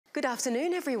Good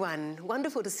afternoon, everyone.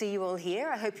 Wonderful to see you all here.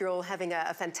 I hope you're all having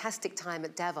a fantastic time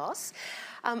at Davos.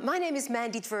 My name is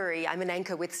Mandy Drury. I'm an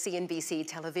anchor with CNBC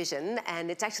Television,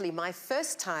 and it's actually my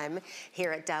first time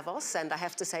here at Davos, and I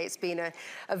have to say it's been a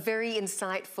very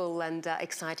insightful and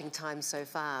exciting time so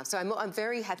far. So I'm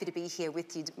very happy to be here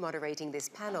with you moderating this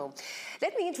panel.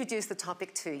 Let me introduce the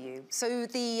topic to you. So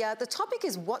the topic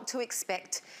is what to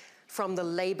expect from the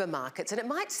labour markets. And it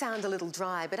might sound a little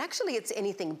dry, but actually it's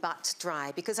anything but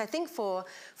dry, because I think for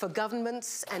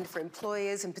governments and for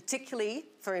employers, and particularly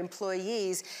for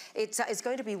employees, it's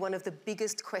going to be one of the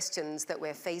biggest questions that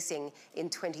we're facing in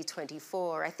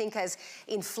 2024. I think as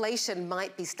inflation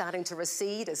might be starting to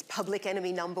recede as public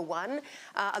enemy number one,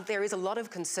 there is a lot of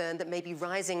concern that maybe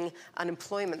rising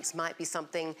unemployment might be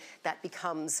something that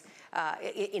becomes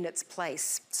in its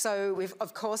place. So we've,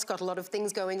 of course, got a lot of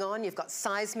things going on. You've got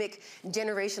seismic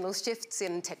generational shifts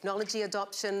in technology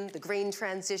adoption, the green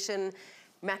transition,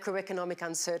 macroeconomic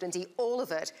uncertainty. All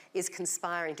of it is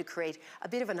conspiring to create a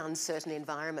bit of an uncertain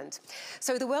environment.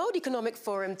 So the World Economic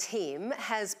Forum team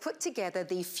has put together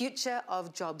the Future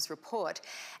of Jobs report.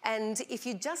 And if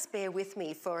you just bear with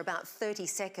me for about 30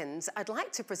 seconds, I'd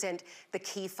like to present the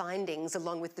key findings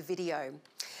along with the video.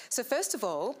 So first of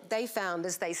all, they found,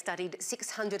 as they studied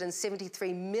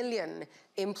 673 million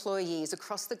employees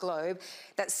across the globe,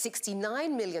 that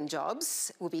 69 million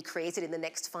jobs will be created in the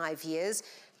next 5 years,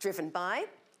 driven by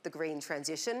the green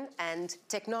transition and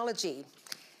technology.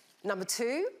 Number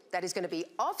two, that is going to be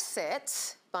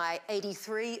offset by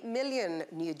 83 million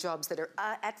new jobs that are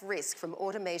at risk from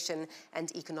automation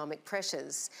and economic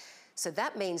pressures. So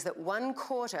that means that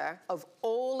 1/4 of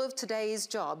all of today's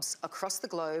jobs across the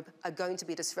globe are going to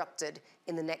be disrupted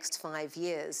in the next 5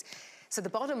 years. So the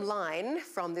bottom line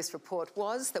from this report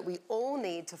was that we all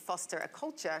need to foster a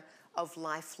culture of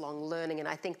lifelong learning, and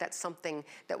I think that's something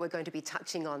that we're going to be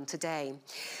touching on today.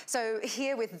 So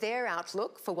here with their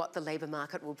outlook for what the labour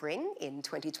market will bring in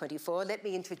 2024, let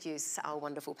me introduce our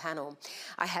wonderful panel.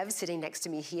 I have sitting next to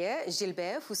me here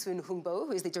Gilbert Housoun-Humbo,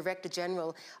 who is the Director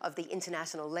General of the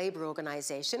International Labour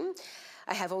Organization.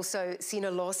 I have also Sina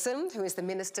Lawson, who is the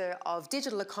Minister of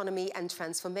Digital Economy and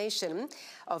Transformation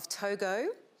of Togo.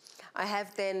 I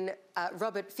have then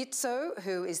Robert Fico,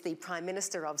 who is the Prime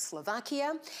Minister of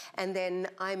Slovakia, and then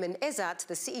Ayman Ezzat,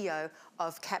 the CEO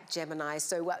of Capgemini.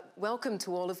 So welcome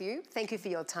to all of you. Thank you for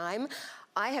your time.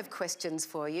 I have questions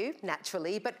for you,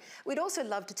 naturally, but we'd also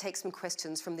love to take some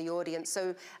questions from the audience.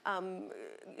 So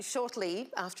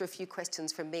shortly, after a few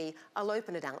questions from me, I'll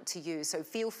open it out to you. So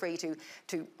feel free to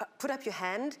put up your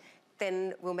hand.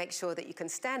 Then we'll make sure that you can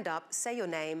stand up, say your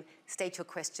name, state your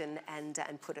question, and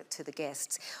put it to the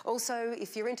guests. Also,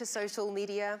 if you're into social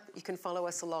media, you can follow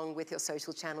us along with your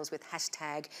social channels with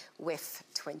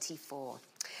 #WEF24.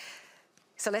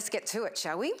 So let's get to it,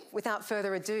 shall we? Without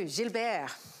further ado,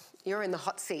 Gilbert, you're in the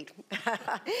hot seat.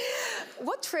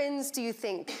 What trends do you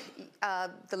think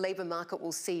the labour market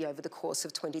will see over the course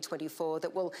of 2024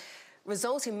 that will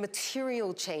result in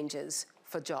material changes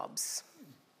for jobs?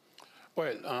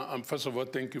 Well, first of all,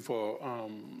 thank you for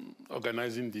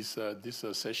organizing this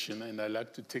session, and I'd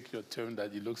like to take your turn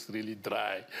that it looks really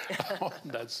dry on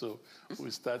that. So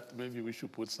we start. Maybe we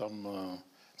should put some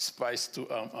spice to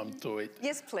it.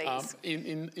 Yes, please.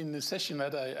 In the session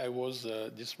that I was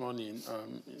this morning,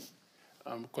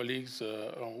 colleagues,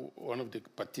 one of the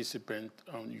participants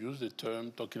used the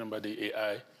term talking about the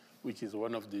AI, which is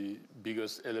one of the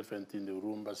biggest elephant in the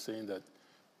room, by saying that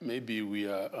maybe we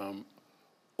are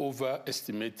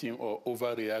overestimating or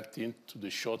overreacting to the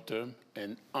short term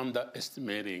and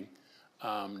underestimating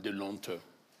the long term.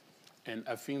 And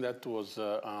I think that was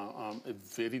a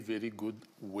very, very good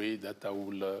way that I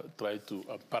will try to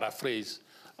paraphrase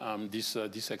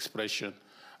this expression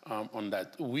on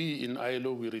that. We in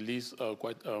ILO, we released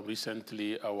quite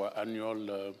recently our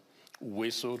annual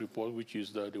WESO report, which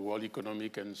is the World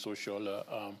Economic and Social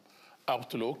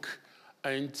Outlook.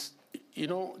 And you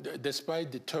know,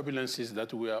 despite the turbulences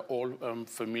that we are all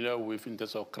familiar with in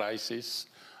terms of crisis,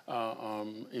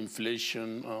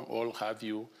 inflation, all have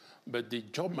you, but the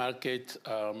job market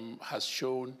has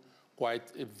shown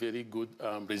quite a very good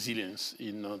resilience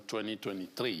in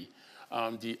 2023.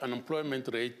 The unemployment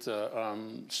rate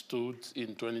stood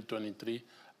in 2023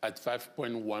 at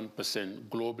 5.1%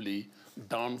 globally,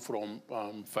 down from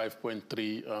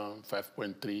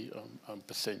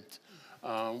 5.3%.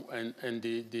 And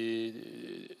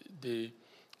the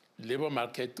labor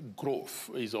market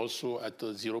growth is also at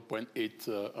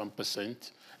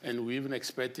 0.8%, and we even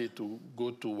expect it to go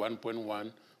to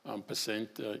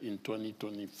 1.1% in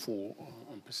 2024.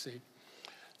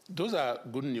 those are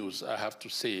good news, I have to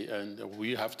say, and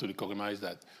we have to recognize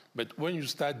that. But when you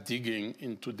start digging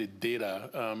into the data,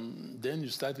 then you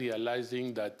start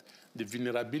realizing that the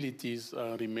vulnerabilities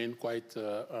remain quite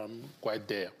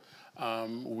there.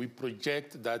 We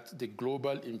project that the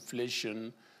global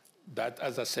inflation, that,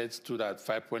 as I said, stood at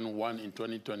 5.1 in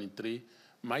 2023,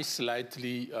 might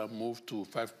slightly move to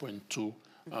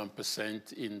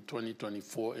 5.2% in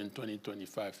 2024 and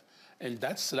 2025. And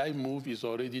that slight move is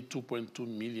already 2.2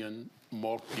 million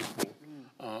more people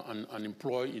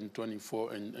unemployed in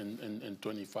 24 and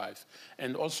 25.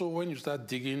 And also, when you start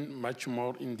digging much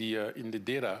more in the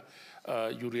data,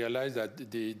 you realize that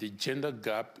the gender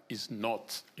gap is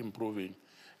not improving.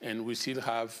 And we still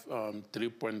have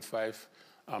 3.5.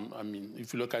 I mean,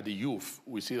 if you look at the youth,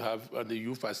 we still have the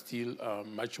youth are still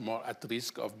much more at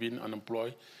risk of being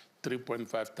unemployed,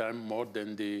 3.5 times more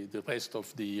than the rest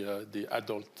of the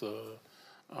adult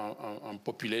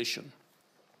population.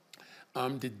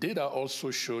 The data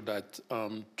also show that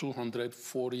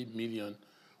 240 million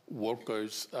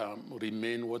workers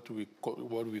remain what we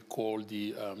call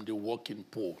the working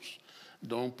pools.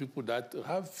 Those people that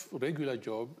have regular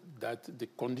job, that the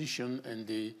condition and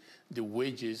the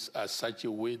wages are such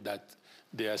a way that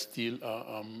they are still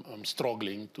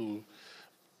struggling to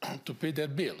pay their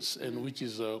bills, and which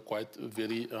is quite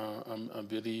very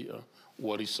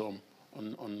worrisome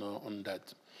on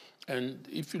that. And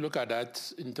if you look at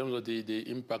that in terms of the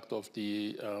impact of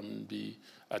the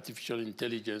artificial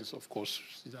intelligence, of course,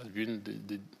 it has been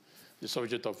the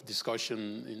subject of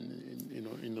discussion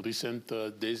in recent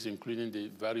days, including the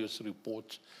various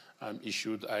reports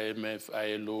issued, IMF,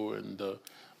 ILO, and a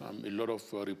lot of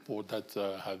reports that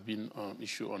have been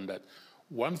issued on that.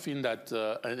 One thing that,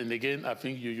 and again, I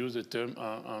think you use the term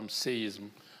seism,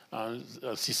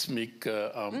 seismic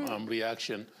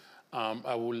reaction.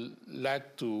 I would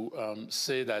like to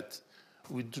say that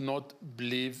we do not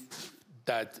believe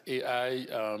that AI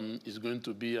is going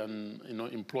to be an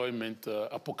employment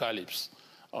apocalypse,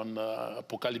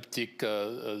 apocalyptic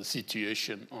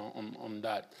situation on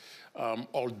that.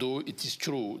 Although it is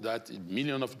true that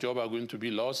millions of jobs are going to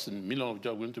be lost and millions of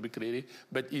jobs are going to be created,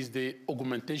 but is the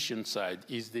augmentation side,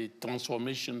 is the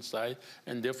transformation side,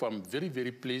 and therefore I'm very,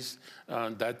 very pleased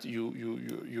that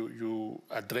you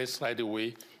address right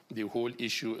away the whole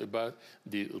issue about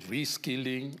the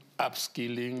reskilling,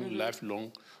 upskilling, lifelong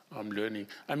learning.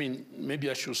 I mean, maybe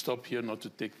I should stop here not to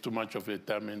take too much of your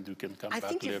time, and you can come back later. I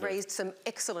think you've raised some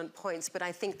excellent points, but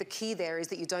I think the key there is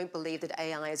that you don't believe that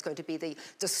AI is going to be the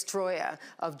destroyer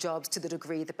of jobs to the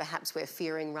degree that perhaps we're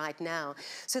fearing right now.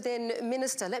 So then,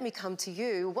 Minister, let me come to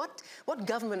you. What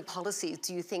government policies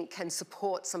do you think can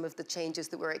support some of the changes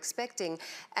that we're expecting?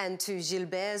 And to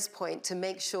Gilbert's point, to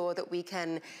make sure that we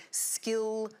can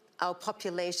skill our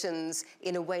populations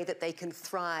in a way that they can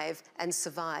thrive and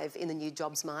survive in the new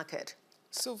jobs market?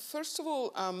 So first of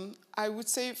all, I would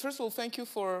say, first of all, thank you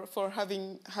for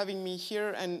having me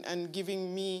here and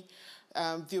giving me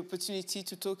the opportunity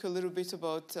to talk a little bit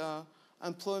about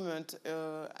employment,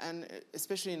 and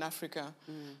especially in Africa.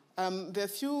 There are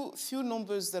few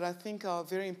numbers that I think are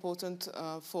very important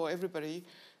for everybody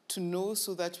to know,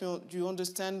 so that you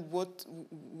understand what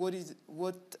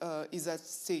is at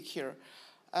stake here.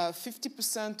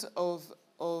 50% of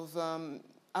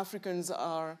Africans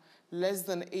are less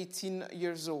than 18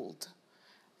 years old,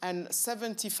 and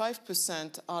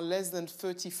 75% are less than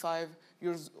 35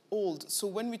 years old. So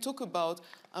when we talk about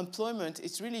employment,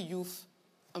 it's really youth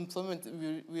employment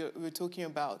we're talking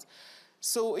about.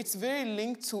 So it's very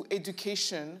linked to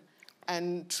education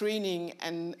and training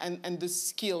and the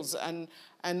skills. And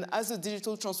as a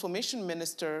digital transformation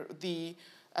minister, the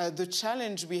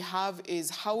challenge we have is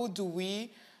how do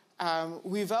we,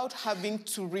 without having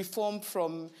to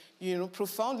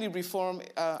profoundly reform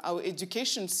our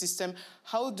education system,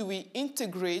 how do we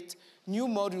integrate new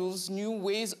modules, new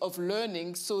ways of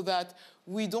learning, so that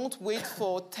we don't wait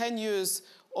for 10 years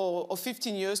or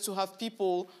 15 years to have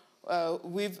people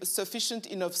with sufficient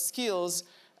enough skills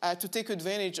to take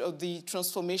advantage of the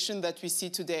transformation that we see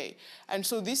today. And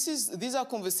so these are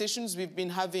conversations we've been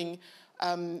having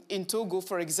in Togo,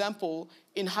 for example,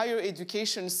 in higher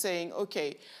education, saying,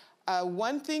 okay,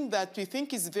 one thing that we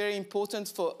think is very important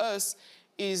for us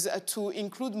is to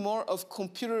include more of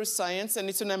computer science, and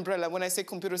it's an umbrella. When I say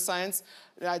computer science,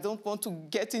 I don't want to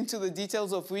get into the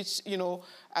details of which,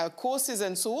 courses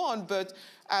and so on, but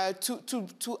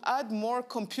to add more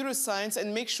computer science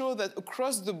and make sure that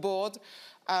across the board,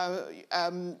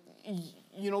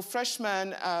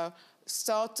 freshmen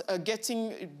start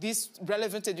getting this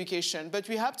relevant education. But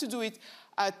we have to do it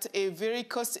at a very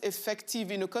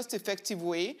cost-effective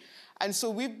way. And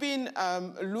so we've been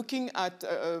looking at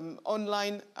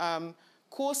online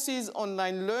courses,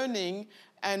 online learning,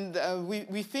 and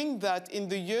we think that in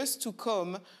the years to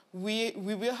come, we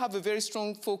will have a very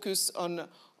strong focus on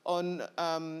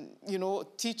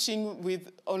teaching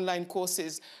with online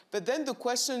courses. But then the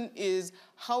question is,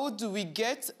 how do we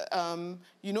get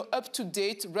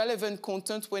up-to-date, relevant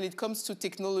content when it comes to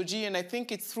technology? And I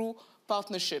think it's through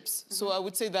partnerships. Mm-hmm. So I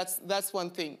would say that's one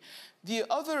thing. The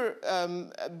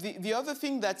other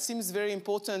thing that seems very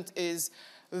important is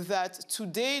that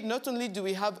today, not only do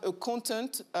we have a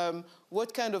content,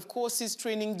 what kind of courses,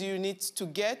 training do you need to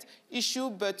get issue,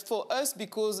 but for us,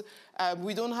 because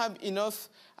we don't have enough,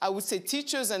 I would say,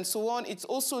 teachers and so on, it's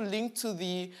also linked to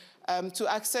the to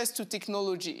access to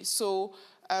technology. So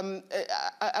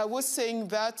I was saying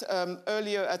that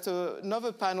earlier at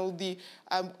another panel. The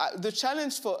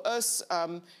challenge for us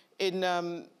in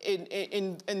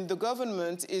the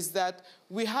government is that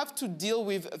we have to deal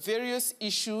with various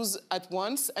issues at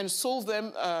once and solve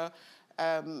them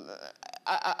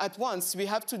at once. We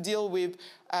have to deal with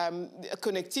a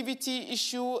connectivity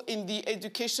issue in the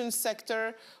education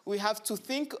sector. We have to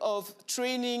think of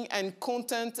training and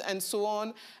content and so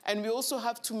on. And we also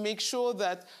have to make sure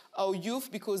that our youth,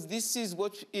 because this is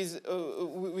what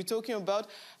we're talking about,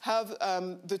 have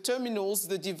the terminals,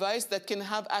 the device that can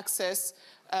have access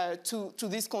to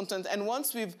this content. And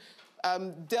once we've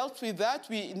dealt with that,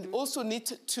 we also need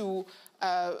to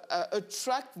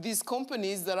attract these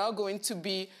companies that are going to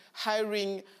be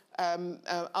hiring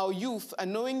our youth,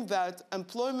 and knowing that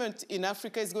employment in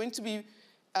Africa is going to be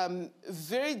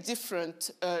very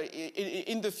different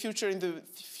in the future, in the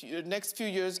next few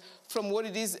years, from what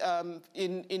it is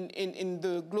in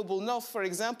the global north. For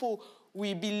example,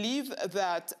 we believe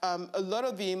that a lot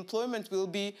of the employment will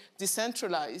be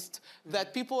decentralized,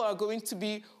 that people are going to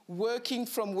be working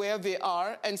from where they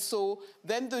are. And so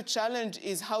then the challenge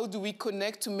is, how do we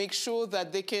connect to make sure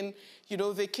that they can,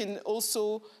 they can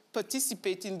also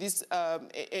participate in this,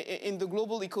 in the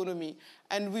global economy.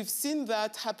 And we've seen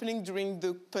that happening during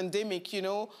the pandemic.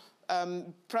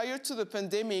 Prior to the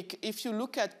pandemic, if you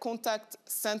look at contact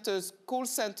centers, call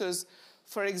centers,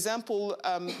 for example,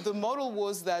 the model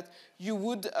was that you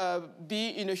would be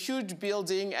in a huge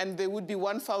building and there would be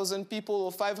 1,000 people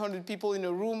or 500 people in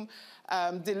a room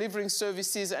delivering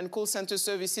services and call center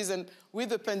services. And with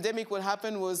the pandemic, what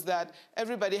happened was that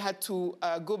everybody had to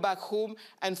go back home,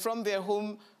 and from their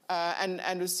home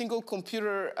and a single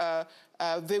computer,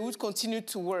 they would continue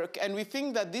to work. And we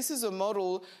think that this is a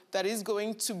model that is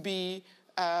going to be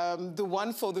the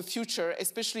one for the future,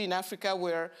 especially in Africa,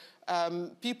 where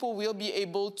people will be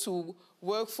able to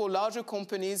work for larger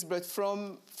companies, but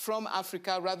from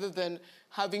Africa, rather than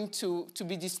having to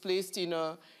be displaced in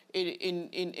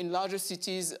larger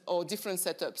cities or different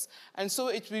setups. And so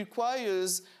it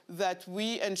requires that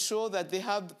we ensure that they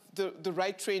have the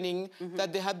right training, mm-hmm.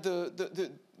 that they have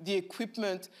the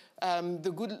equipment, a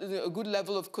good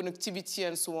level of connectivity,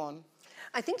 and so on.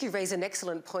 I think you raise an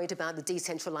excellent point about the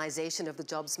decentralization of the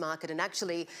jobs market. And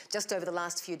actually, just over the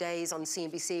last few days on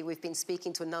CNBC, we've been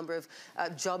speaking to a number of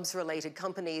jobs-related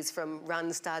companies, from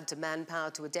Randstad to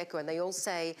Manpower to Adecco, and they all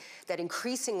say that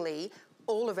increasingly,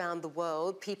 all around the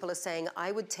world, people are saying,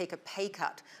 I would take a pay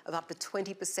cut of up to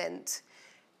 20%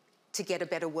 to get a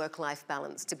better work-life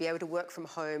balance, to be able to work from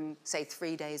home, say,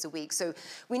 3 days a week. So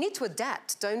we need to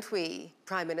adapt, don't we,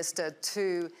 Prime Minister,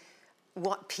 to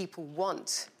what people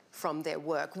want from their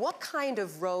work. What kind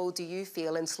of role do you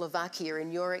feel in Slovakia,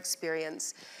 in your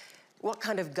experience, what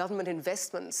kind of government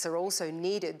investments are also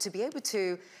needed to be able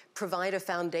to provide a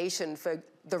foundation for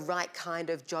the right kind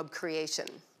of job creation?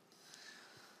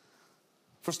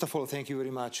 First of all, thank you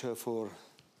very much for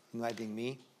inviting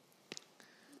me.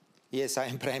 Yes, I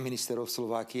am Prime Minister of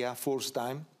Slovakia, fourth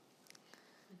time,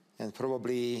 and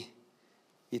probably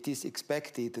it is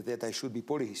expected that I should be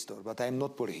polyhistor, but I am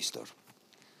not polyhistor.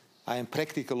 I am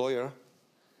practical lawyer,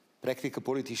 practical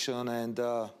politician, and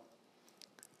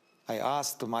I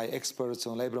asked my experts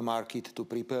on labor market to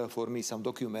prepare for me some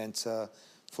documents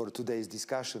for today's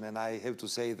discussion, and I have to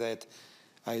say that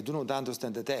I do not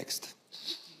understand the text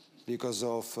because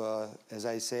of, as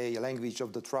I say, language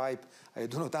of the tribe. I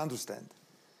do not understand.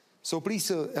 So please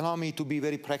allow me to be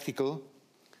very practical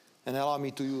and allow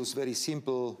me to use very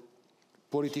simple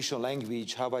politician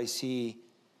language, how I see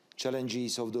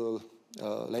challenges of the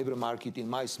labor market in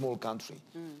my small country,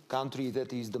 country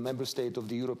that is the member state of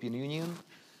the European Union,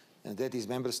 and that is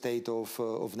member state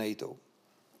of NATO.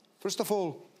 First of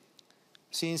all,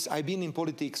 since I've been in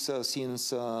politics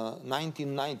since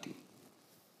 1990,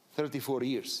 34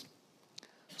 years.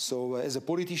 So as a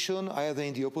politician, either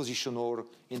in the opposition or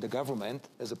in the government,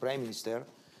 as a prime minister,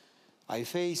 I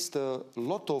faced a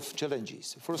lot of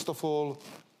challenges. First of all,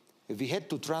 we had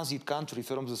to transit country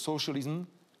from the socialism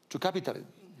to capitalism.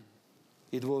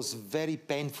 It was very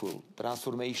painful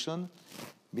transformation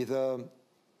with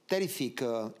terrific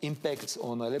impacts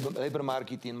on the labor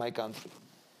market in my country.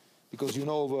 Because you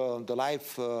know, the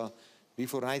life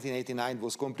before 1989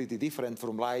 was completely different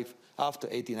from life after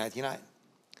 1899.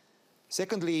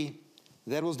 Secondly,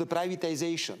 there was the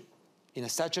privatization in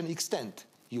such an extent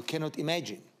you cannot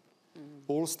imagine.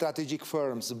 All strategic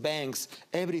firms, banks,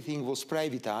 everything was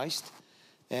privatized.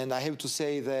 And I have to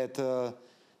say that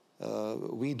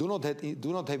we do not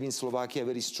have in Slovakia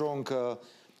very strong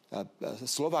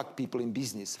Slovak people in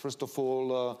business. First of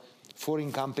all,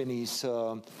 foreign companies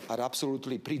are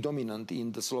absolutely predominant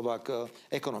in the Slovak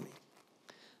economy.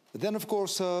 Then, of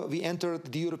course, we entered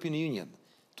the European Union,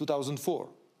 2004.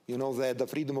 You know that the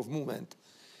freedom of movement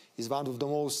is one of the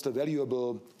most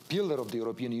valuable pillars of the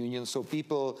European Union. So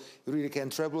people really can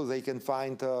travel, they can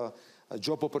find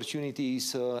job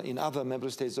opportunities in other member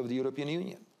states of the European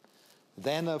Union.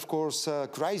 Then, of course,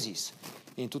 crisis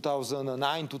in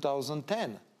 2009,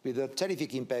 2010, with a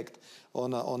terrific impact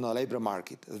on the labor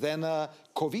market. Then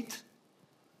COVID,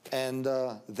 and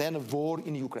then a war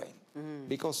in Ukraine.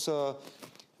 Because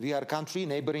we are a country,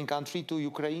 neighboring country to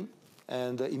Ukraine,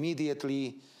 and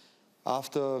immediately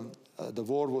after the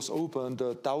war was opened,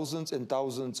 thousands and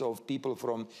thousands of people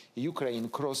from Ukraine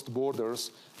crossed borders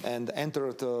and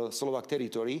entered Slovak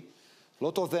territory. A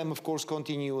lot of them, of course,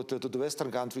 continued to the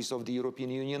Western countries of the European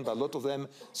Union, but a lot of them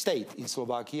stayed in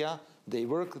Slovakia. They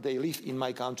work, they live in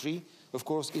my country. Of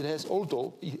course, it has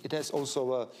also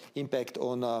an impact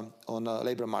on the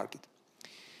labor market.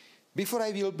 Before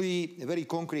I will be very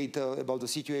concrete about the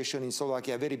situation in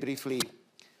Slovakia, very briefly,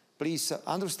 please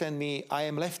understand me, I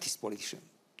am a leftist politician.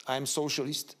 I am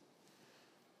socialist.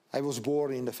 I was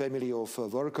born in the family of a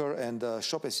worker and a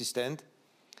shop assistant,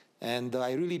 and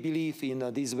I really believe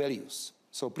in these values.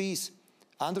 So please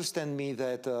understand me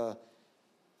that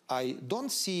I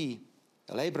don't see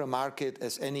the labor market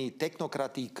as any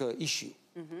technocratic issue.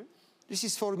 This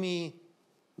is for me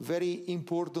very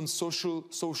important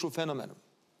social phenomenon.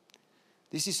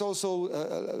 This is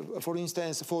also, for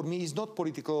instance, for me, is not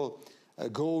political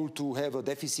goal to have a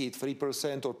deficit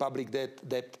 3% or public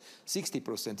debt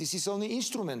 60%. This is only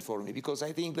instrument for me, because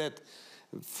I think that,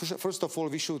 first of all,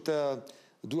 we should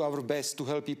do our best to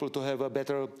help people to have a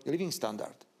better living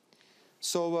standard.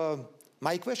 So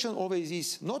my question always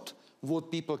is not what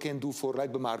people can do for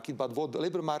labor market, but what the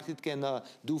labor market can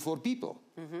do for people.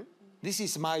 This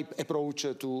is my approach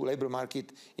to labor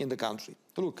market in the country.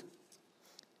 Look,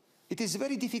 it is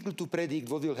very difficult to predict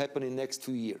what will happen in the next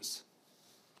few years.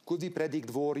 Could we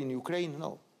predict war in Ukraine?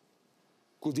 No.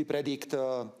 Could we predict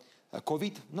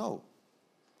COVID? No.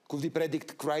 Could we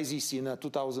predict crisis in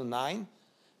 2009?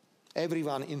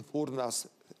 Everyone informed us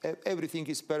everything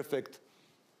is perfect.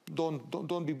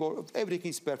 Don't be bored. Everything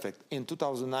is perfect. In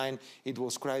 2009, it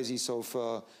was crisis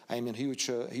of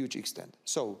huge extent.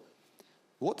 So,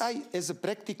 what I, as a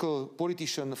practical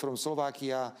politician from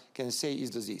Slovakia, can say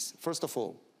is this. First of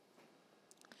all,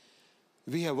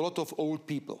 we have a lot of old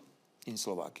people in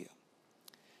Slovakia,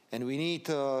 and we need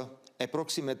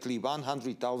approximately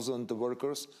 100,000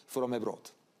 workers from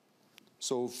abroad.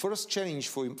 So first challenge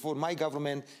for my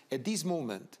government at this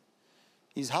moment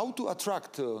is how to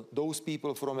attract those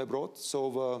people from abroad.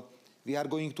 So we are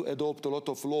going to adopt a lot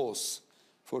of laws,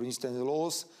 for instance,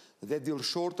 laws that will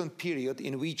shorten period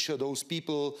in which those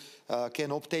people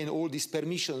can obtain all these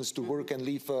permissions to work and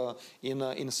live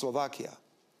in Slovakia.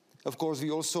 Of course, we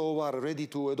also are ready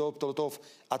to adopt a lot of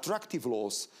attractive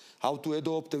laws, how to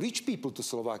adopt rich people to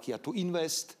Slovakia, to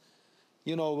invest.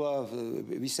 You know,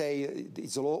 we say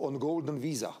it's a law on golden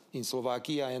visa in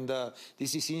Slovakia, and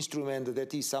this is instrument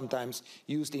that is sometimes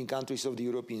used in countries of the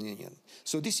European Union.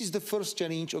 So this is the first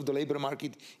challenge of the labor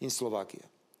market in Slovakia.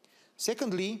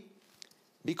 Secondly,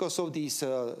 because of this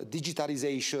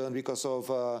digitalization, because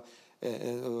of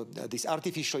this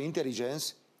artificial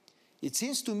intelligence, it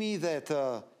seems to me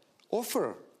that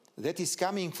offer that is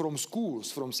coming from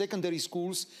schools, from secondary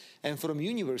schools and from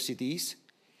universities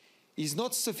is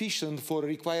not sufficient for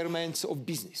requirements of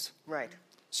business. Right.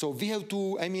 So we have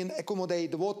to,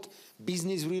 accommodate what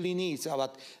business really needs.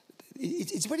 But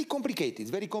it's very complicated. It's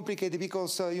very complicated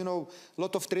because, a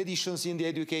lot of traditions in the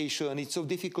education, it's so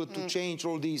difficult to change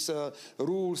all these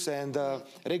rules and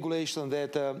regulations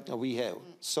that we have.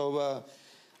 So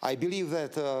I believe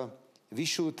that we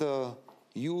should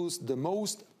use the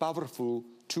most powerful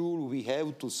tool we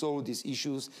have to solve these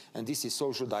issues, and this is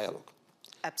social dialogue.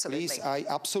 Absolutely. Please, I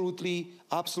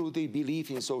absolutely believe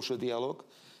in social dialogue.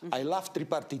 I love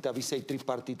tripartita. We say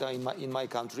tripartita in my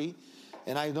country.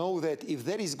 And I know that if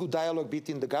there is good dialogue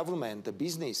between the government, the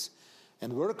business,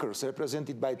 and workers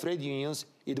represented by trade unions,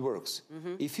 it works.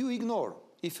 If you ignore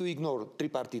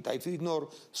tripartite, if you ignore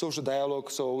social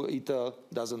dialogue, so it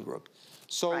doesn't work.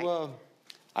 So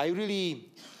I really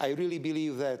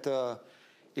believe that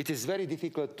it is very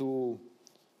difficult to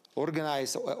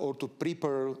organize or to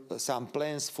prepare some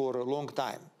plans for a long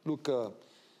time. Look,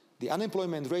 the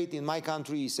unemployment rate in my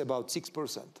country is about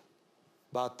 6%.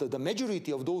 But the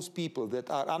majority of those people that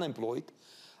are unemployed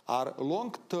are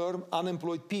long-term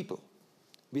unemployed people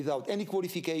without any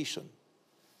qualification.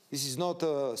 This is not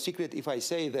a secret if I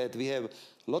say that we have a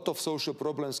lot of social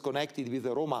problems connected with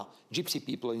the Roma, gypsy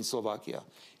people in Slovakia.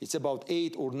 It's about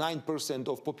 8 or 9%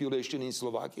 of population in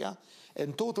Slovakia.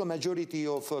 And total majority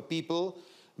of people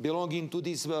belonging to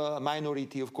this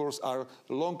minority, of course, are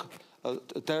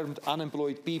long-term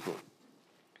unemployed people.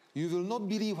 You will not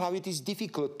believe how it is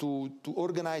difficult to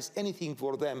organize anything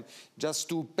for them, just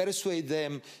to persuade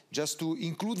them, just to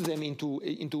include them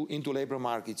into labor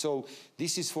market. So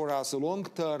this is for us a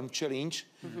long-term challenge.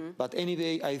 But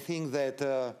anyway, I think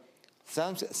that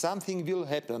something will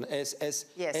happen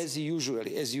as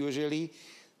usually.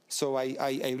 So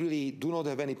I really do not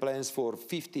have any plans for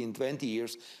 15, 20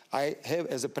 years. I have,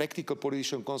 as a practical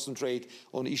politician, concentrate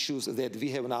on issues that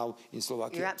we have now in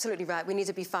Slovakia. You're absolutely right. We need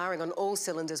to be firing on all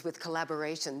cylinders with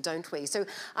collaboration, don't we? So,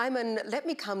 Ayman, let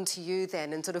me come to you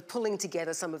then and sort of pulling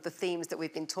together some of the themes that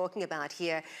we've been talking about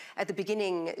here. At the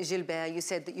beginning, Gilbert, you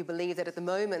said that you believe that at the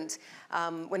moment,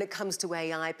 when it comes to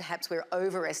AI, perhaps we're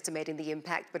overestimating the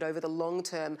impact, but over the long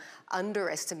term,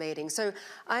 underestimating. So,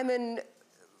 Ayman,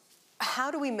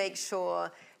 how do we make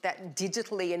sure that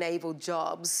digitally enabled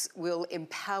jobs will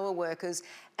empower workers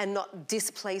and not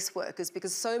displace workers?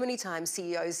 Because so many times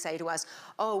CEOs say to us,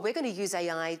 oh, we're going to use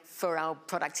AI for our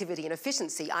productivity and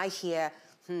efficiency. I hear,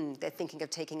 they're thinking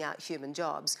of taking out human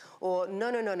jobs. Or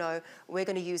no, we're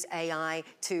going to use AI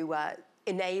to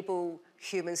enable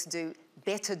humans to do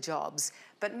better jobs.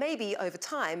 But maybe over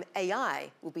time,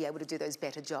 AI will be able to do those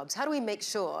better jobs. How do we make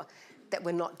sure that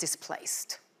we're not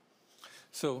displaced?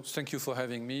 So thank you for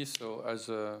having me. So as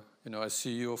as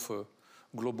CEO of a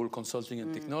global consulting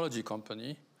and technology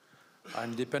company,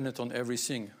 I'm dependent on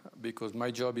everything because my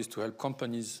job is to help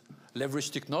companies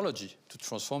leverage technology to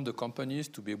transform the companies,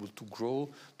 to be able to grow,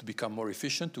 to become more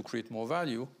efficient, to create more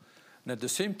value. And at the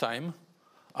same time,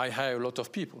 I hire a lot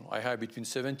of people. I hire between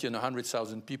 70 and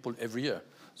 100,000 people every year.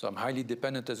 So I'm highly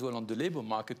dependent as well on the labor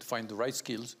market to find the right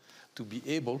skills to be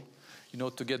able,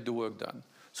 to get the work done.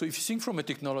 So if you think from a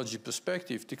technology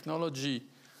perspective,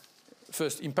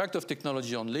 impact of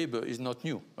technology on labor is not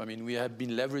new. I mean, we have been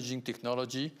leveraging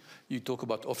technology. You talk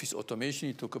about office automation,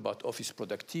 you talk about office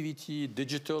productivity,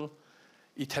 digital.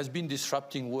 It has been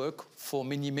disrupting work for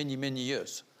many, many, many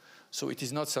years. So it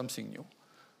is not something new.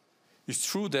 It's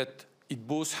true that it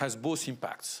has both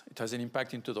impacts. It has an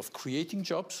impact in terms of creating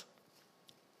jobs.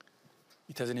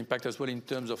 It has an impact as well in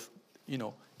terms of,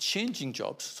 changing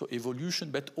jobs, so evolution,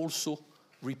 but also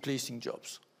replacing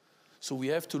jobs. So we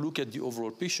have to look at the overall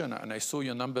picture, and I saw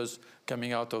your numbers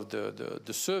coming out of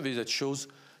the survey that shows,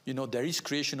 there is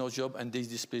creation of jobs and there is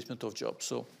displacement of jobs.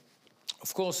 So,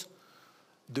 of course,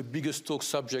 the biggest talk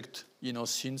subject,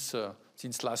 since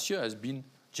last year has been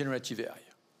generative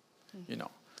AI.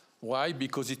 Why?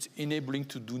 Because it's enabling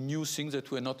to do new things that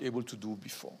we're not able to do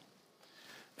before.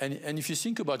 And if you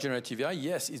think about generative AI,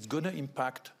 yes, it's going to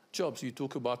impact jobs. You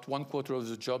talk about 1/4 of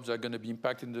the jobs are going to be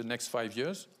impacted in the next 5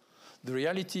 years. The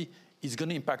reality is going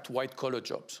to impact white-collar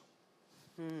jobs.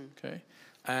 Okay?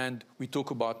 And we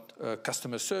talk about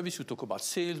customer service, we talk about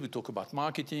sales, we talk about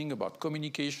marketing, about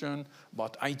communication,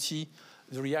 about IT.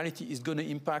 The reality is going to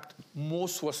impact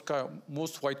most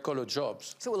white-collar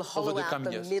jobs. So it will hollow out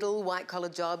the middle white-collar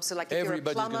jobs. So like if you're a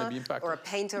plumber or a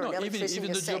painter or an electrician,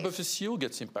 even the job of a CEO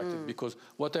gets impacted because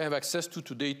what I have access to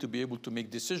today to be able to make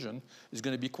decisions is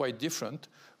going to be quite different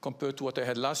compared to what I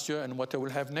had last year and what I will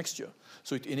have next year.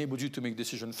 So it enables you to make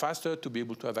decisions faster, to be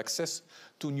able to have access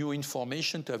to new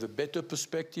information, to have a better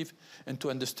perspective, and to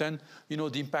understand,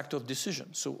 the impact of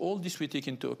decisions. So all this we take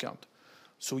into account.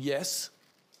 So yes,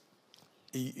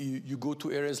 you go to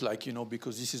areas like,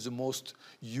 because this is the most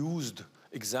used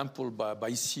example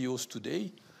by CEOs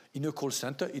today, in a call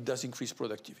center, it does increase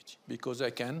productivity because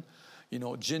I can,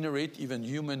 generate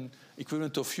even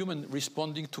equivalent of human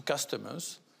responding to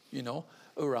customers,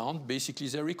 around basically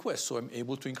their requests. So I'm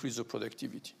able to increase the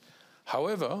productivity.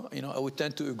 However, I would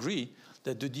tend to agree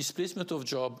that the displacement of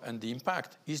job and the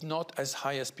impact is not as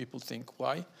high as people think.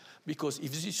 Why? Because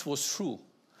if this was true,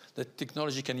 that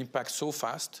technology can impact so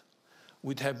fast,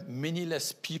 we'd have many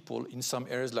less people in some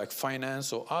areas like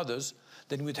finance or others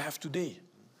than we'd have today.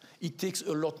 it takes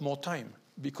a lot more time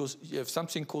because you have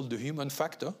something called the human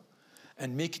factor,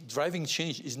 and driving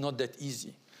change is not that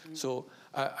easy. So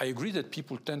I agree that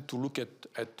people tend to look at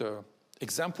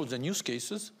examples and use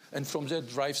cases, and from there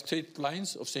drive straight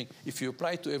lines of saying, if you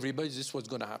apply to everybody, this is what's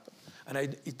going to happen. And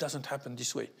it doesn't happen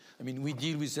this way. I mean, we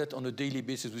deal with that on a daily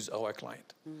basis with our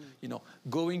client. You know,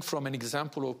 going from an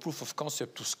example or proof of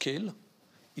concept to scale,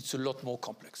 it's a lot more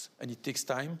complex, and it takes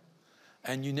time,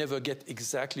 and you never get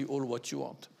exactly all what you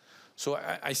want. So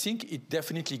I think it's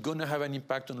definitely going to have an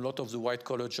impact on a lot of the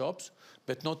white-collar jobs,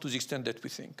 but not to the extent that we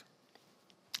think.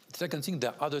 The second thing,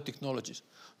 there are other technologies.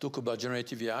 Talk about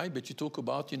generative AI, but you talk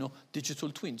about, digital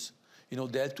twins.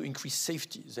 They had to increase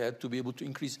safety. They had to be able to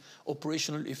increase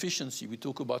operational efficiency. We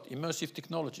talk about immersive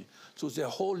technology. So there's a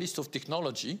whole list of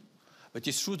technology, but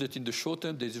it's true that in the short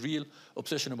term, there's real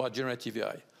obsession about generative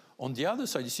AI. On the other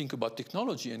side, you think about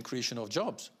technology and creation of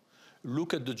jobs.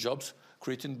 Look at the jobs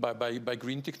created by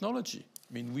green technology.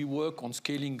 I mean, we work on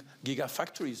scaling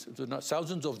gigafactories. There are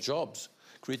thousands of jobs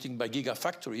created by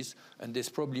gigafactories, and there's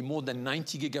probably more than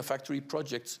 90 gigafactory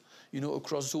projects,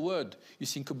 across the world. You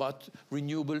think about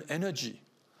renewable energy.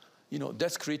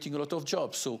 That's creating a lot of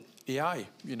jobs. So AI,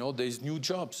 there's new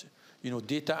jobs.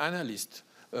 Data analysts,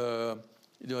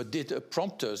 data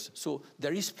prompters. So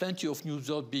there is plenty of new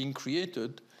jobs being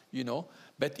created,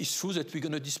 but it's true that we're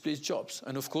going to displace jobs.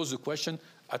 And of course, the question,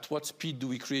 at what speed do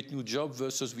we create new jobs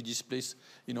versus we displace,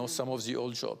 some of the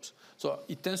old jobs? So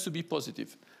it tends to be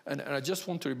positive. And I just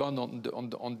want to rebound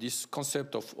on this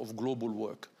concept of global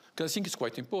work, because I think it's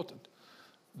quite important.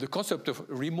 The concept of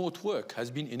remote work has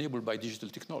been enabled by digital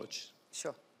technology.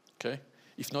 Sure. Okay?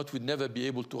 If not, we'd never be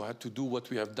able to have to do what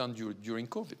we have done during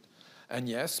COVID. And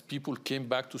yes, people came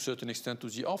back to a certain extent to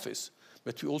the office,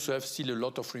 but we also have still a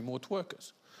lot of remote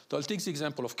workers. So I'll take the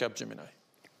example of Capgemini.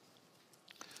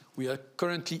 We are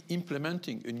currently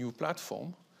implementing a new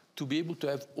platform to be able to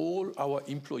have all our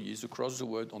employees across the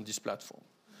world on this platform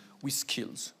with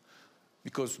skills.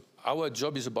 Because our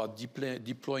job is about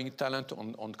deploying talent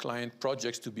on client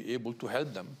projects to be able to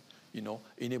help them,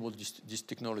 enable this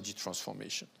technology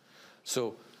transformation.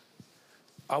 So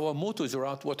our motto is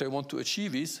around what I want to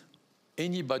achieve is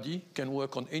anybody can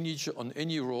work on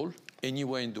any role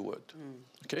anywhere in the world.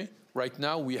 Okay? Right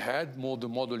now, we had more the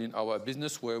model in our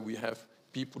business where we have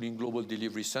people in global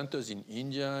delivery centers in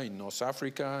India, in North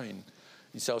Africa,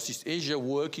 in Southeast Asia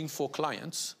working for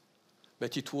clients,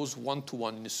 but it was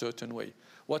one-to-one in a certain way.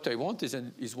 What I want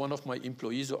is one of my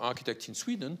employees or architects in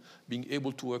Sweden being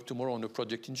able to work tomorrow on a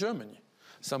project in Germany,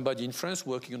 somebody in France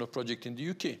working on a project in the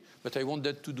UK, but I want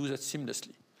them to do that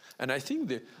seamlessly. And I think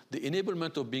the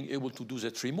enablement of being able to do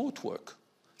that remote work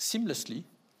seamlessly,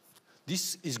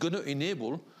 this is going to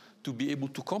enable to be able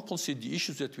to compensate the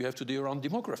issues that we have today around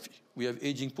demography. We have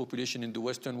aging population in the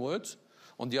Western world.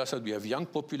 On the other side, we have young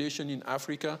population in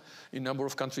Africa, in a number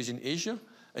of countries in Asia,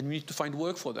 and we need to find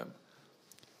work for them.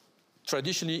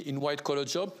 Traditionally, in white-collar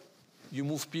job, you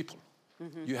move people.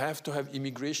 You have to have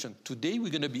immigration. Today,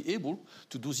 we're going to be able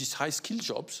to do these high-skill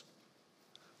jobs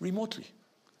remotely.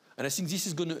 And I think this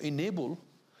is going to enable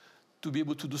to be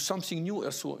able to do something new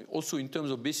also in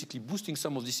terms of basically boosting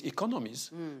some of these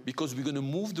economies, because we're going to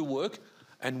move the work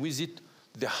and with it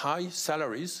the high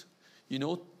salaries,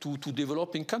 to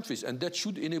developing countries. And that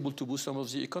should enable to boost some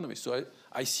of the economies. So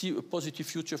I see a positive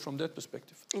future from that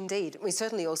perspective. Indeed. We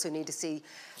certainly also need to see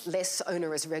less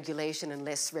onerous regulation and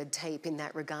less red tape in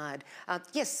that regard.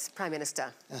 Yes, Prime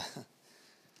Minister.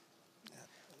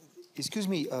 Excuse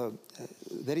me,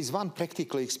 there is one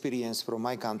practical experience from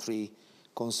my country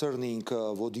concerning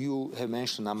what you have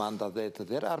mentioned, Amanda, that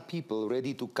there are people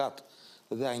ready to cut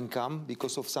their income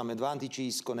because of some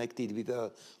advantages connected with the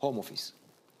home office.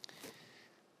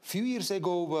 A few years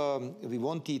ago, we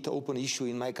wanted to open issue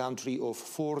in my country of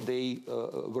 4-day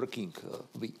working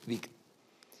week.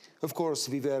 Of course,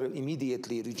 we were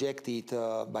immediately rejected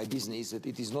by business that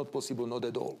it is not possible, not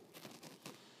at all.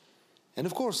 And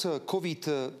of course,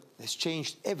 COVID has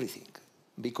changed everything,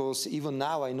 because even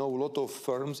now I know a lot of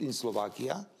firms in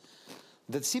Slovakia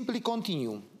that simply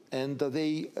continue and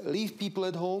they leave people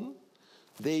at home.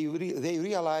 They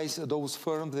realize, those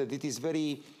firms, that it is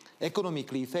very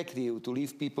economically effective to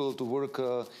leave people to work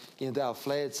in their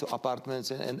flats, apartments,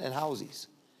 and houses.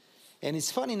 And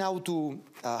it's funny now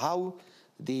how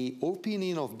the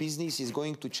opinion of business is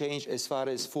going to change as far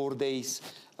as 4 days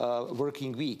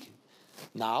working week.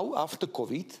 Now, after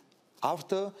COVID,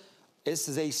 as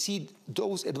they see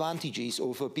those advantages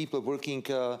of people working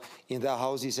in their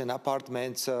houses and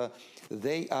apartments,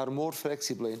 they are more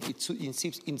flexible. And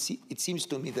it seems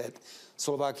to me that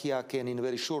Slovakia can, in a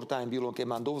very short time, belong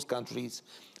among those countries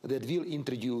that will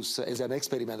introduce, as an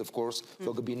experiment, of course,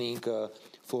 for the beginning,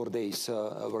 4 days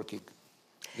working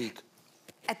week.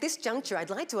 At this juncture, I'd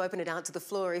like to open it out to the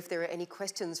floor if there are any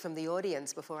questions from the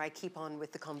audience before I keep on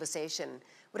with the conversation.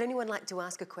 Would anyone like to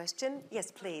ask a question?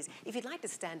 Yes, please. If you'd like to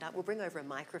stand up, we'll bring over a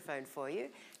microphone for you.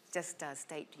 Just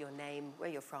state your name, where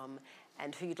you're from,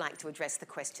 and who you'd like to address the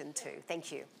question to.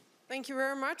 Thank you. Thank you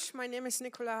very much. My name is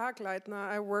Nicola Hagleitner.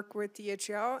 I work with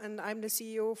DHL, and I'm the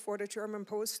CEO for the German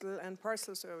Postal and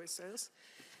Parcel Services.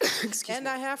 And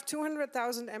I have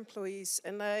 200,000 employees,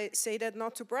 and I say that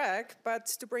not to brag, but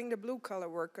to bring the blue-collar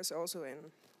workers also in.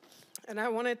 And I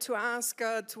wanted to ask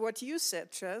to what you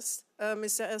said, just,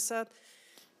 Mr. Assad.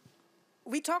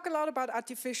 We talk a lot about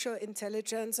artificial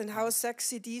intelligence and how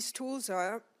sexy these tools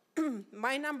are.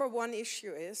 My number one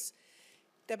issue is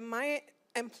that my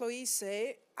employees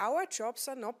say our jobs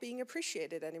are not being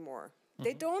appreciated anymore.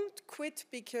 They don't quit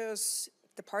because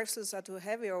the parcels are too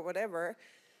heavy or whatever.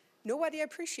 Nobody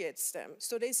appreciates them.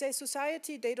 So they say,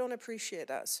 society, they don't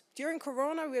appreciate us. During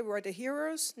Corona, we were the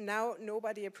heroes. Now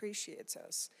nobody appreciates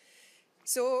us.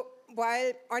 So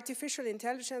while artificial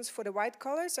intelligence for the white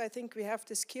collars, I think we have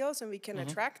the skills and we can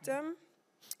attract them.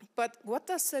 But what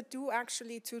does that do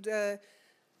actually to the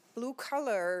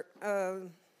blue-collar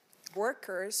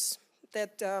workers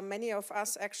that many of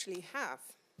us actually have?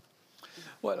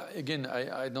 Well, again,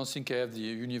 I don't think I have the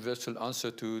universal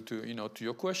answer to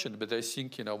your question, but I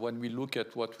think, when we look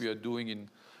at what we are doing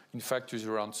in factories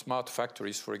around smart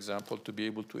factories, for example, to be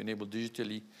able to enable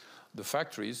digitally the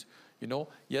factories,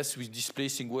 yes, we're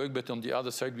displacing work, but on the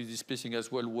other side, we're displacing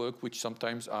as well work which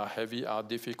sometimes are heavy, are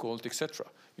difficult, etc.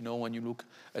 When you look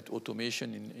at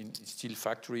automation in steel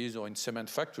factories or in cement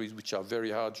factories, which are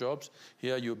very hard jobs,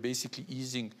 here you're basically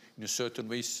easing, in a certain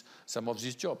ways, some of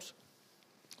these jobs.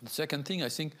 The second thing, I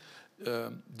think,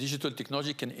 digital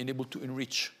technology can enable to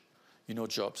enrich,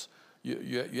 jobs.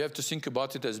 You have to think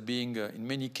about it as being, in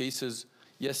many cases,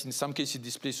 yes, in some cases it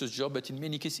displaces jobs, but in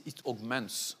many cases it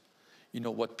augments,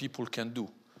 what people can do.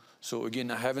 So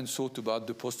again, I haven't thought about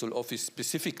the postal office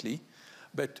specifically,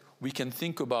 but we can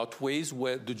think about ways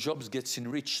where the jobs gets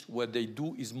enriched. What they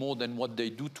do is more than what they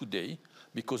do today,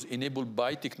 because enabled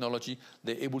by technology,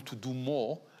 they're able to do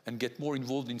more and get more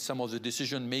involved in some of the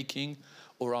decision-making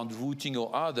around routing or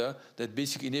other that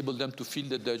basically enable them to feel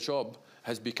that their job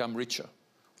has become richer,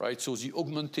 right? So the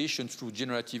augmentation through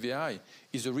generative AI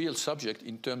is a real subject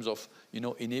in terms of,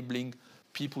 enabling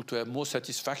people to have more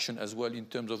satisfaction as well in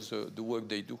terms of the work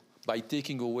they do by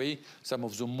taking away some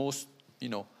of the most,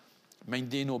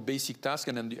 mundane or basic tasks,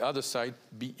 and on the other side,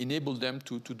 enable them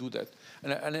to do that.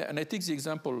 And I take the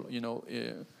example,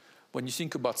 when you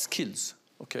think about skills,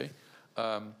 okay?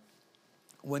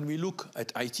 When we look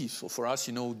at IT, so for us,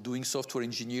 doing software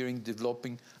engineering,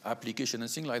 developing application and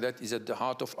things like that is at the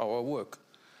heart of our work.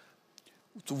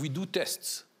 So we do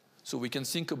tests. So we can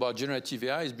think about generative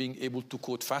AI as being able to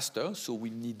code faster, so we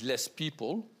need less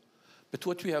people. But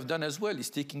what we have done as well is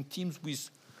taking teams with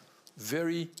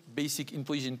very basic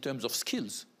employees in terms of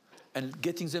skills and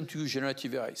getting them to use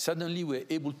generative AI. Suddenly we're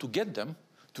able to get them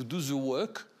to do the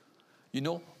work,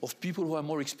 of people who are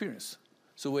more experienced.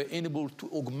 So we're able to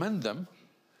augment them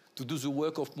to do the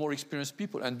work of more experienced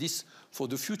people. And this, for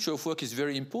the future of work, is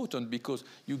very important because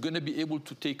you're going to be able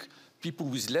to take people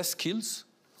with less skills,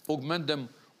 augment them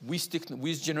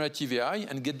with generative AI,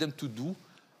 and get them to do,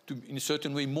 in a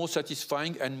certain way, more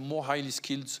satisfying and more highly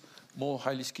skilled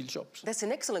jobs. That's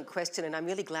an excellent question, and I'm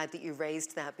really glad that you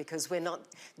raised that, because we're not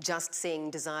just seeing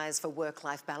desires for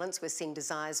work-life balance, we're seeing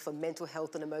desires for mental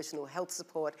health and emotional health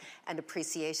support and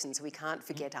appreciation, so we can't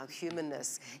forget our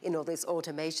humanness in all this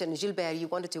automation. Gilbert, you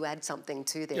wanted to add something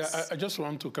to this. Yeah, I just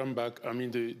want to come back. I mean,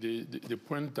 the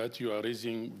point that you are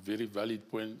raising, very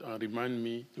valid point, remind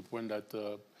me the point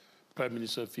that Prime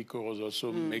Minister Fico was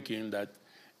also making, that,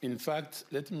 in fact,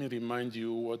 let me remind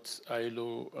you what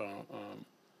ILO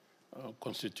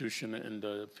Constitution and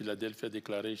the Philadelphia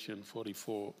Declaration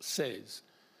 44 says.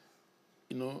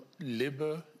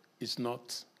 Labor is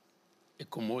not a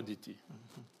commodity.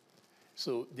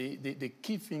 So the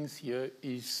key things here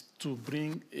is to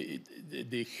bring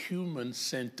the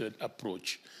human-centered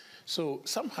approach. So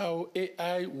somehow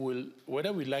AI will,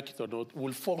 whether we like it or not,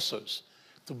 will force us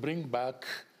to bring back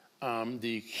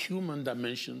the human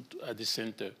dimension at the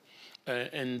center.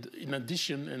 And in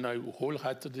addition, and I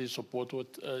wholeheartedly support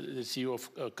what the CEO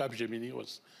of Capgemini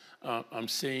was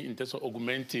saying in terms of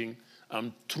augmenting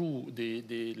through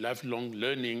the lifelong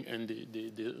learning and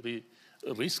the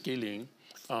reskilling.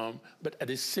 But at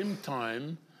the same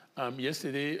time,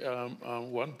 yesterday,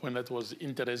 one point that was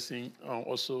interesting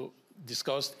also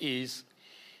discussed is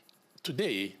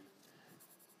today,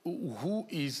 who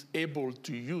is able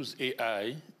to use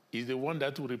AI is the one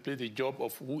that will replace the job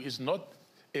of who is not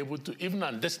able to even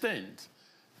understand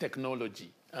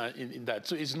technology in that.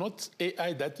 So it's not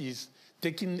AI that is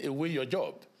taking away your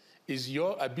job. It's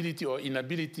your ability or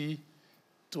inability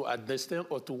to understand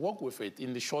or to work with it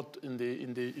in the short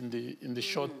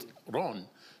short run.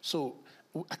 So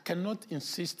I cannot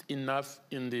insist enough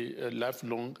in the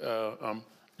lifelong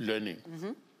learning.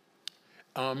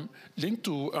 Linked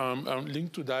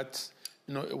to that,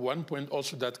 one point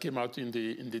also that came out in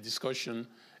the discussion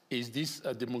is this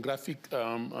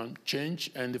demographic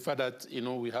change and the fact that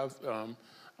we have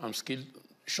skill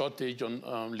shortage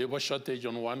on labor shortage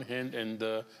on one hand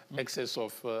and excess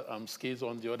of skills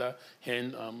on the other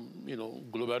hand.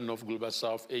 Global north, global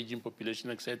south, aging population,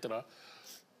 etc.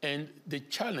 And the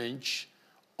challenge,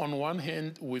 on one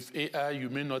hand, with AI, you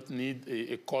may not need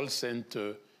a call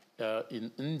center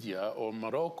in India or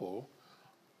Morocco.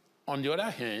 On the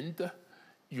other hand,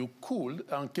 you could,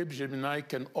 and Capgemini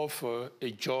can offer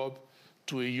a job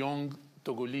to a young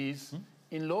Togolese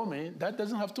in Lomé that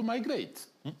doesn't have to migrate.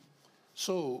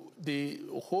 So the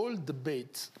whole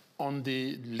debate on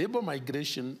the labor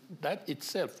migration, that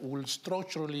itself will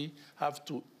structurally have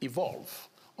to evolve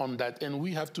on that. And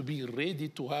we have to be ready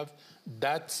to have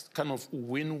that kind of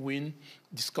win-win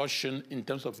discussion in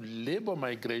terms of labor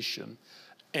migration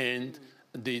and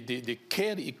the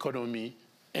care economy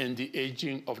and the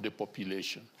aging of the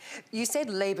population. You said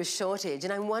labour shortage,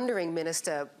 and I'm wondering,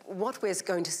 Minister, what we're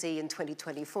going to see in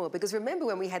 2024, because remember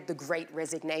when we had the Great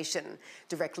Resignation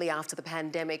directly after the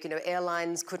pandemic,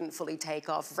 airlines couldn't fully take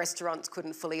off, restaurants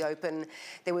couldn't fully open,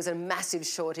 there was a massive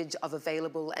shortage of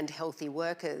available and healthy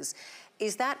workers.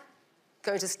 Is that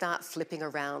going to start flipping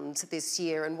around this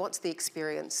year, and what's the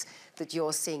experience that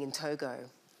you're seeing in Togo?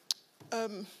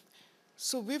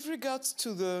 So with regards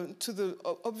to the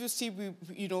obviously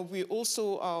we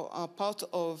also are part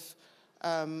of.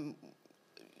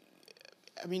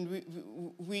 We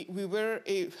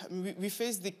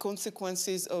faced the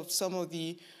consequences of some of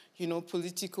the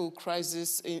political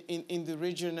crisis in the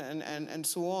region and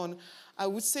so on. I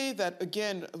would say that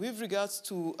again with regards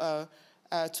to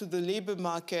the labor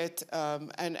market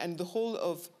and the whole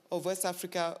of West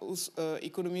Africa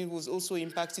economy was also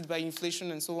impacted by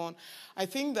inflation and so on. I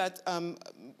think that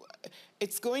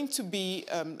it's going to be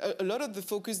a lot of the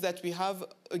focus that we have,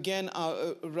 again,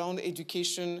 are around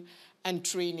education and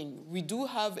training. We do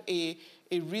have a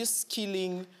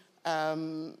reskilling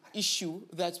issue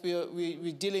that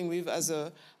we're dealing with as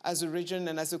a region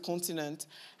and as a continent.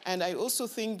 And I also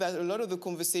think that a lot of the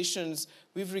conversations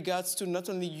with regards to not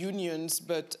only unions,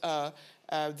 but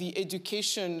the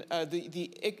education,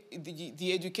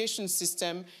 the education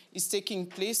system is taking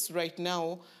place right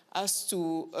now as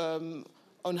to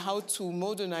on how to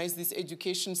modernize this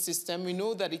education system. We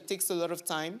know that it takes a lot of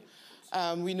time.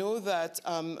 We know that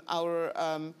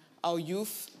our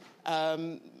youth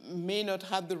may not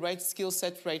have the right skill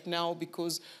set right now,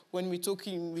 because when we talk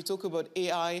about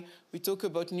AI, we talk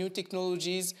about new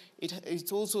technologies.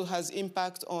 It also has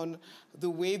impact on the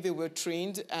way they were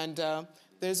trained, and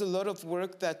there's a lot of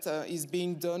work that is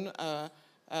being done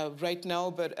right now.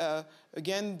 But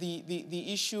again,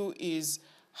 the issue is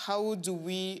how do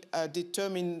we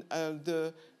determine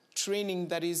the training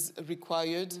that is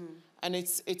required? And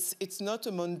it's not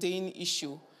a mundane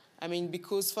issue. I mean,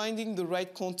 because finding the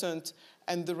right content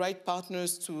and the right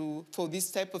partners for this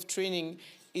type of training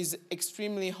is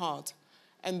extremely hard.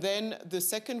 And then the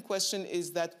second question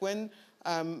is that when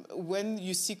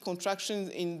you see contractions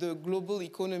in the global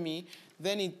economy,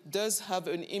 then it does have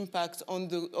an impact on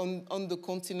the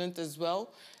continent as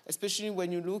well, especially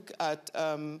when you look at,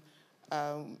 I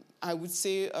would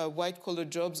say, white-collar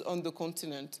jobs on the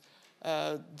continent.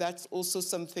 That's also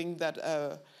something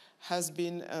that has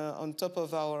been on top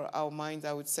of our mind,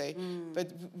 I would say.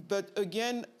 But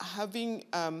again, having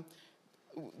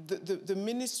the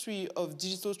Ministry of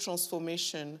Digital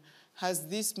Transformation has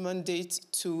this mandate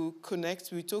to connect.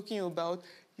 We're talking about,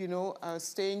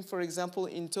 staying, for example,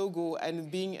 in Togo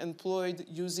and being employed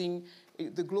using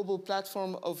the global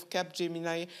platform of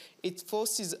Capgemini. It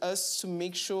forces us to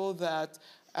make sure that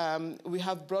we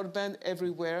have broadband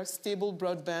everywhere, stable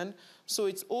broadband. So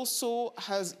it also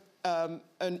has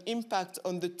an impact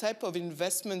on the type of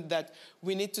investment that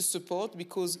we need to support,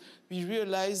 because we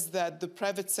realize that the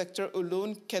private sector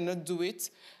alone cannot do it.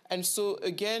 And so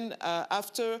again,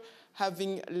 after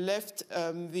having left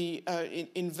the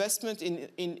investment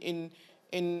in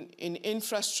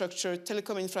infrastructure,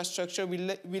 telecom infrastructure,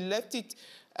 we left it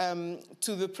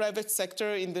to the private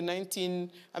sector in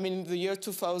the year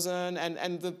 2000,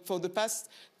 and for the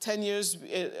past 10 years,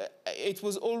 it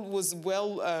was always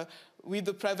with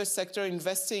the private sector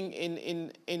investing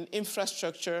in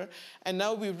infrastructure. And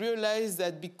now we realize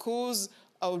that because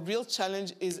our real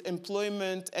challenge is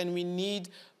employment and we need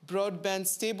broadband,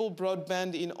 stable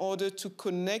broadband in order to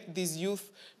connect these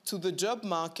youth to the job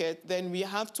market, then we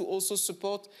have to also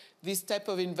support this type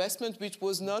of investment, which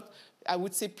was not, I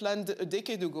would say, planned a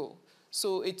decade ago.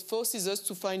 So it forces us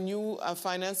to find new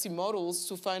financing models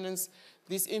to finance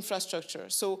this infrastructure.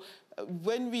 So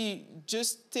when we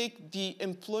just take the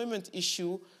employment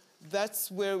issue, that's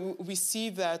where we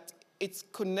see that it's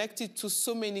connected to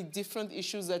so many different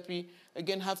issues that we,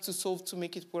 again, have to solve to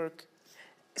make it work.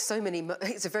 So many,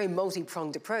 it's a very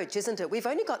multi-pronged approach, isn't it? We've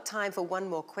only got time for one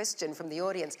more question from the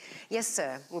audience. Yes,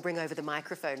 sir, we'll bring over the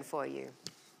microphone for you.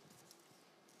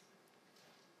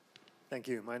 Thank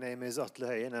you. My name is Atle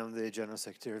Høyen. I'm the General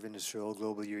Secretary of Industrial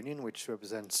Global Union, which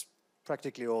represents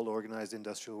practically all organized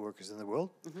industrial workers in the world.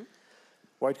 Mm-hmm.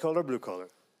 White collar, blue collar.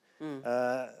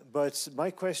 But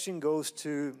my question goes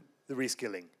to the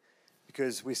reskilling,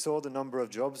 because we saw the number of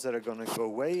jobs that are going to go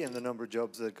away and the number of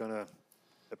jobs that are going to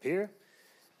appear.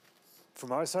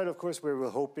 From our side, of course, we were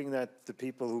hoping that the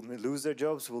people who lose their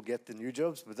jobs will get the new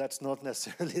jobs, but that's not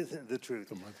necessarily the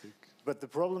truth. Automatic. But the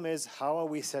problem is, how are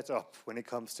we set up when it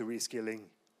comes to reskilling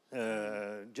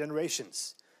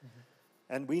generations?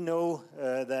 Mm-hmm. And we know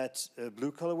that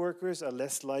blue-collar workers are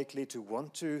less likely to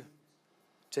want to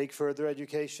take further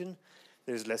education.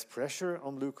 There's less pressure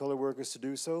on blue-collar workers to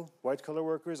do so. White-collar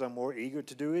workers are more eager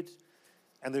to do it,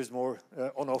 and there's more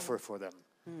on offer for them.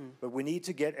 But we need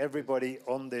to get everybody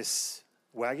on this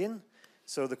wagon.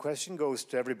 So the question goes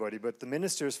to everybody. But the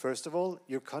ministers, first of all,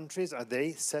 your countries, are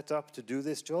they set up to do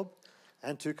this job?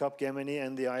 And to Capgemini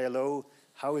and the ILO,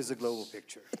 how is the global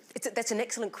picture? That's an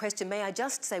excellent question. May I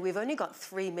just say we've only got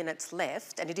 3 minutes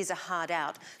left, and it is a hard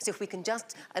out. So if we can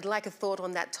just, I'd like a thought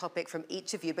on that topic from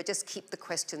each of you, but just keep the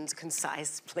questions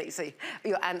concise, please.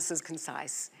 Your answers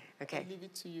concise. Okay. I'll leave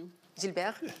it to you.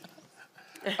 Gilbert?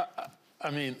 I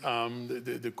mean,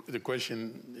 the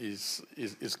question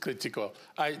is critical.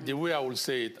 The way I will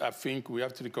say it, I think we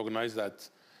have to recognize that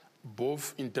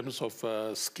both in terms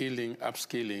of skilling,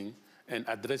 upskilling, and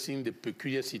addressing the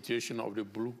peculiar situation of the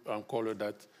blue collar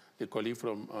that the colleague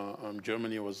from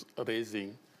Germany was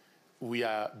raising, we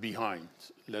are behind.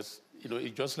 It's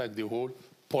just like the whole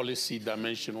policy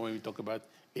dimension when we talk about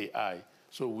AI.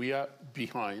 So we are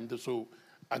behind. So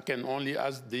I can only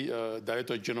ask the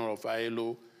Director General of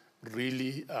ILO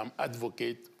really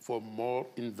advocate for more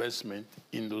investment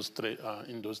in those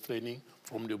training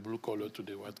from the blue collar to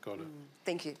the white collar.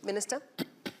 Thank you. Minister?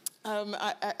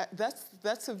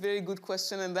 That's a very good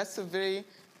question, and that's a very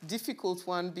difficult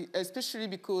one, especially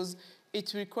because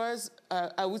it requires,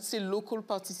 I would say, local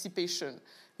participation,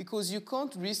 because you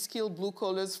can't reskill blue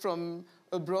collars from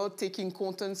abroad taking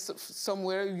content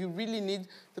somewhere. You really need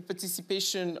the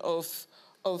participation of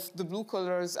the blue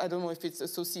collars. I don't know if it's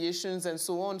associations and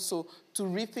so on, so to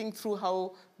rethink through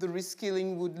how the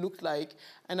reskilling would look like.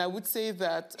 And I would say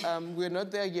that we're not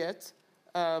there yet.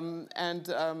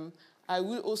 I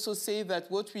will also say that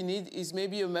what we need is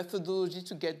maybe a methodology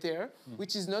to get there,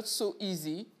 which is not so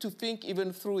easy to think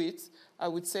even through it, I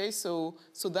would say. So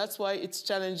that's why it's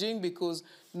challenging, because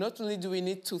not only do we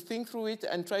need to think through it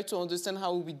and try to understand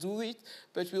how we do it,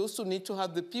 but we also need to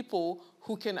have the people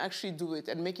who can actually do it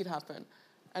and make it happen.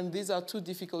 And these are two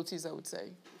difficulties, I would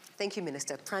say. Thank you,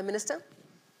 Minister. Prime Minister?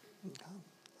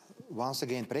 Once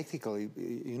again, practically,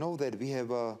 you know that we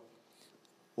have,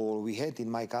 or we had in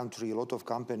my country, a lot of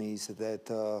companies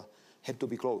that had to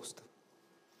be closed.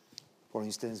 For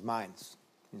instance, mines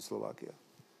in Slovakia.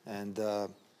 And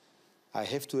I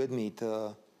have to admit,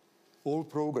 all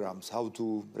programs, how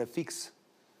to refix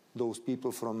those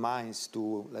people from mines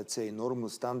to, let's say, normal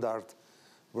standard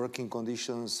working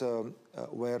conditions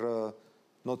were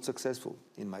not successful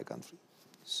in my country.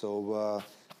 So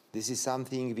this is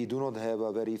something we do not have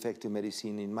a very effective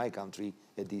medicine in my country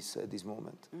at this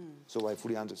moment. So I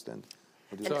fully understand.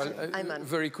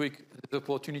 Very quick, the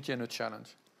opportunity and a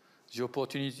challenge. The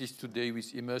opportunity is today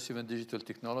with immersive and digital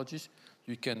technologies,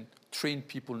 you can train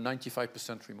people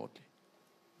 95% remotely.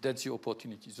 That's the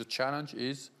opportunity. The challenge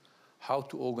is how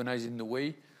to organize in a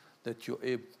way that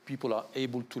people are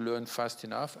able to learn fast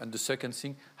enough. And the second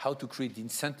thing, how to create the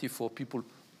incentive for people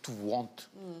to want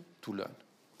to learn.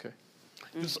 Okay.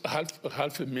 Just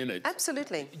half a minute.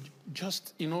 Absolutely.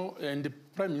 Just, and the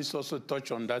Prime Minister also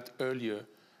touched on that earlier,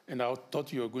 and I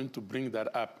thought you were going to bring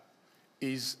that up,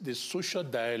 is the social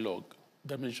dialogue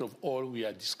dimension of all we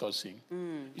are discussing.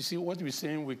 You see, what we're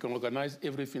saying, we can organize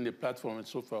everything, the platform and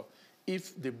so forth.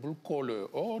 If the blue collar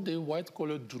or the white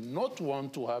collar do not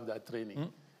want to have that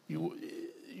training,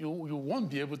 you won't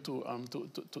be able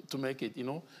to make it. You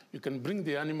know, you can bring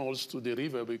the animals to the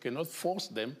river, but you cannot force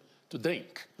them to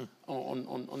drink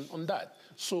on that.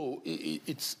 So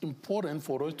it's important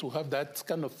for us to have that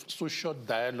kind of social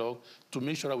dialogue to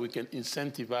make sure that we can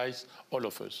incentivize all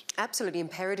of us. Absolutely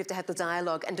imperative to have the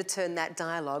dialogue and to turn that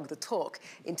dialogue, the talk,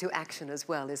 into action as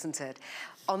well, isn't it?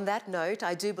 On that note,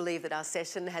 I do believe that our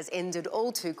session has ended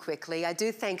all too quickly. I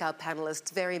do thank our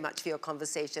panelists very much for your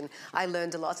conversation. I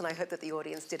learned a lot, and I hope that the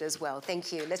audience did as well.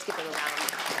 Thank you. Let's give them a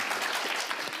round.